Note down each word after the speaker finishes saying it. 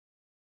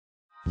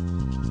Proper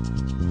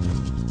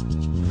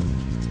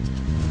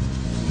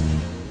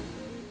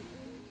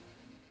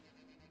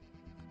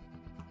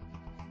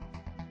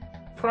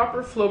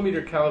flow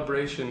meter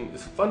calibration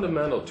is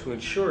fundamental to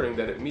ensuring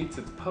that it meets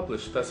its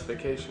published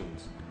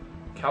specifications.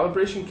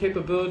 Calibration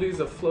capabilities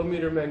of flow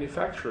meter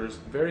manufacturers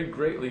vary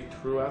greatly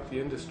throughout the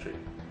industry.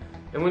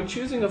 And when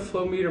choosing a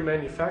flow meter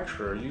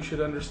manufacturer, you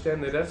should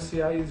understand that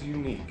FCI is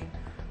unique.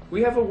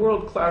 We have a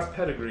world-class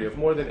pedigree of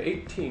more than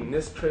 18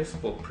 NIST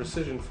traceable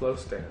precision flow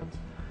stands.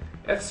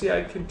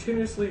 FCI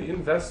continuously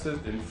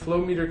invested in flow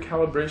meter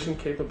calibration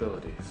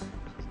capabilities.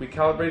 We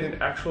calibrate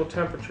in actual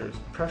temperatures,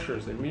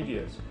 pressures, and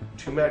medias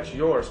to match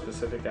your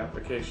specific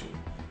application.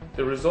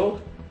 The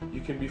result?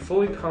 You can be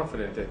fully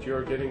confident that you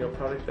are getting a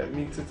product that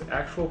meets its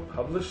actual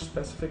published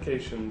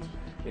specifications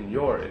in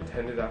your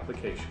intended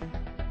application.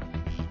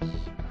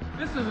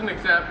 This is an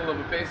example of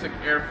a basic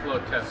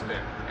airflow test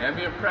stand.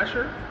 Ambient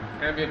pressure,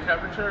 ambient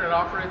temperature, and it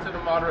operates at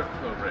a moderate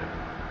flow rate.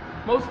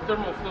 Most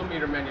thermal flow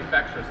meter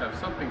manufacturers have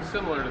something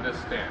similar to this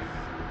stand.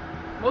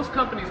 Most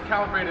companies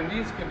calibrate in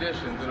these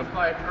conditions and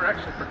apply a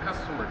correction for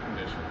customer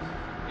conditions.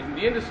 In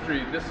the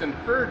industry, this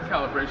inferred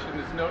calibration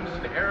is known as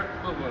an air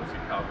equivalency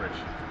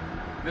calibration.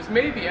 This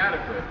may be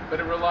adequate, but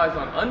it relies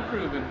on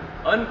unproven,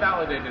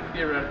 unvalidated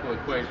theoretical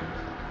equations.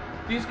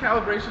 These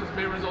calibrations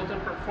may result in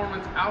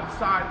performance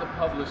outside the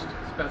published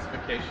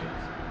specifications.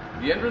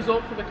 The end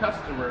result for the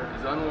customer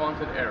is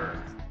unwanted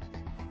error.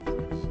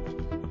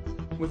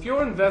 With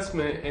your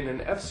investment in an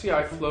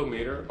FCI flow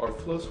meter or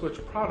flow switch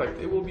product,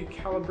 it will be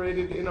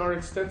calibrated in our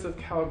extensive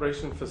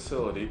calibration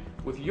facility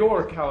with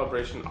your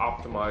calibration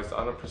optimized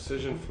on a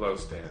precision flow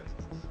stand.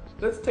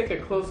 Let's take a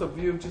close-up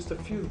view of just a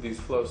few of these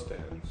flow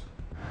stands.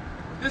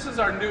 This is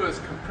our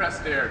newest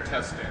compressed air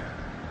test stand.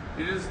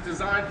 It is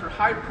designed for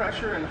high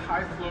pressure and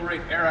high flow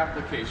rate air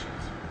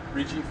applications,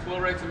 reaching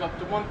flow rates of up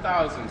to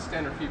 1,000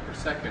 standard feet per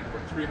second or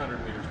 300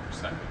 meters per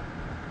second.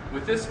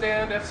 With this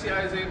stand,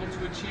 FCI is able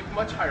to achieve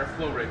much higher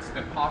flow rates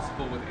than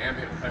possible with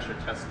ambient pressure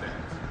test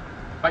stands.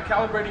 By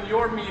calibrating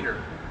your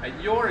meter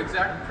at your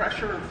exact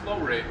pressure and flow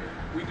rate,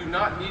 we do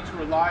not need to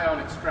rely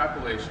on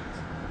extrapolations.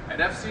 At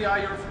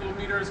FCI, your flow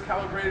meter is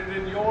calibrated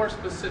in your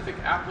specific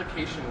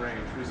application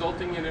range,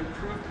 resulting in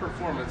improved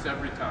performance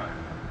every time.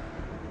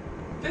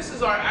 This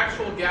is our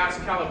actual gas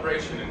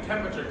calibration and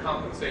temperature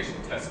compensation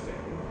test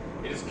stand.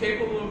 It is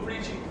capable of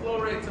reaching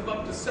flow rates of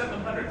up to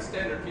 700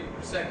 standard feet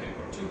per second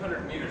or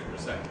 200 meters per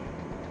second.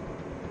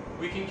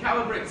 We can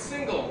calibrate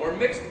single or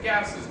mixed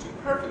gases to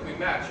perfectly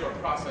match your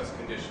process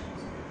conditions.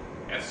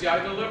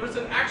 FCI delivers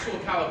an actual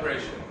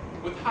calibration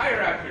with higher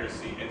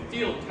accuracy and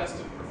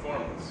field-tested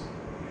performance.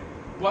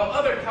 While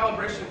other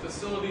calibration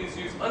facilities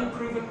use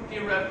unproven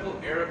theoretical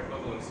air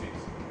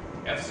equivalencies,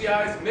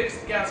 FCI's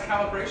mixed gas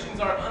calibrations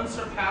are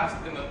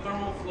unsurpassed in the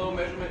thermal flow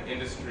measurement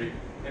industry,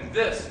 and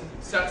this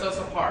sets us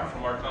apart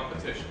from our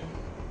competition.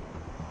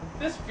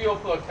 This fuel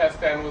flow test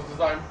stand was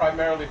designed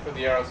primarily for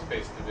the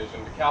aerospace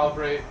division to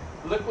calibrate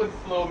liquid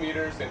flow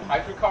meters in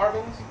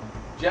hydrocarbons,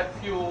 jet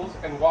fuels,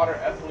 and water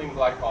ethylene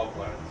glycol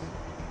blends.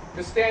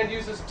 The stand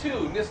uses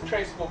two NIST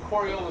traceable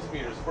Coriolis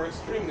meters for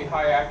extremely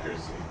high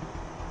accuracy.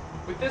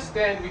 With this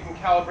stand, we can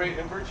calibrate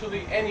in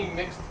virtually any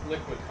mixed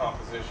liquid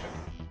composition.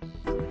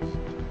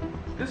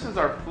 This is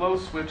our flow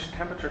switch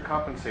temperature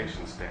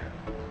compensation stand.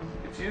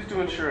 It's used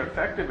to ensure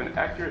effective and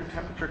accurate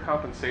temperature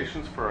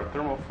compensations for our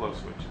thermal flow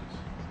switches.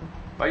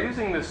 By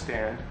using this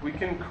stand, we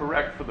can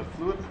correct for the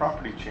fluid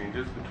property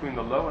changes between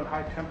the low and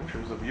high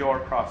temperatures of your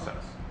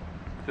process.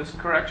 This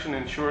correction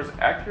ensures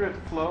accurate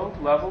flow,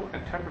 level,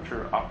 and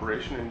temperature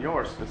operation in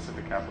your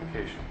specific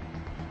application.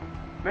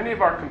 Many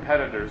of our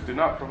competitors do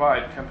not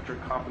provide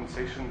temperature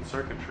compensation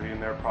circuitry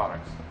in their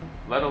products,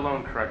 let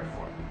alone correct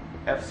for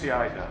it.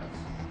 FCI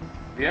does.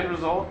 The end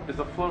result is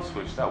a flow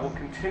switch that will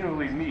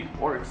continually meet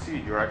or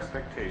exceed your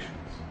expectations.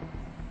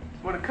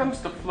 When it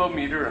comes to flow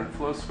meter and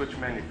flow switch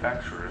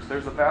manufacturers,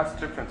 there's a vast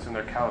difference in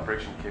their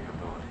calibration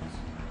capabilities.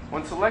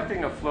 When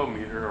selecting a flow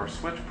meter or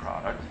switch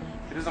product,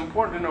 it is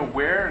important to know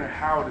where and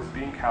how it is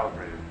being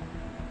calibrated.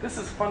 This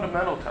is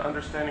fundamental to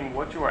understanding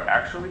what you are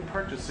actually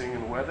purchasing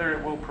and whether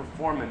it will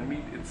perform and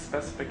meet its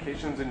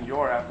specifications in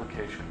your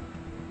application.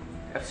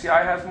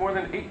 FCI has more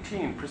than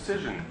 18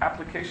 precision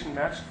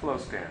application-matched flow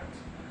stands.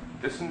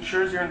 This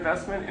ensures your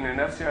investment in an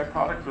FCI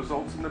product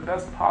results in the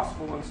best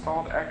possible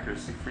installed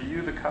accuracy for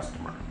you, the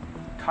customer,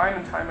 time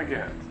and time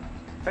again.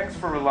 Thanks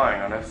for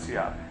relying on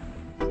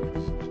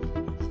FCI.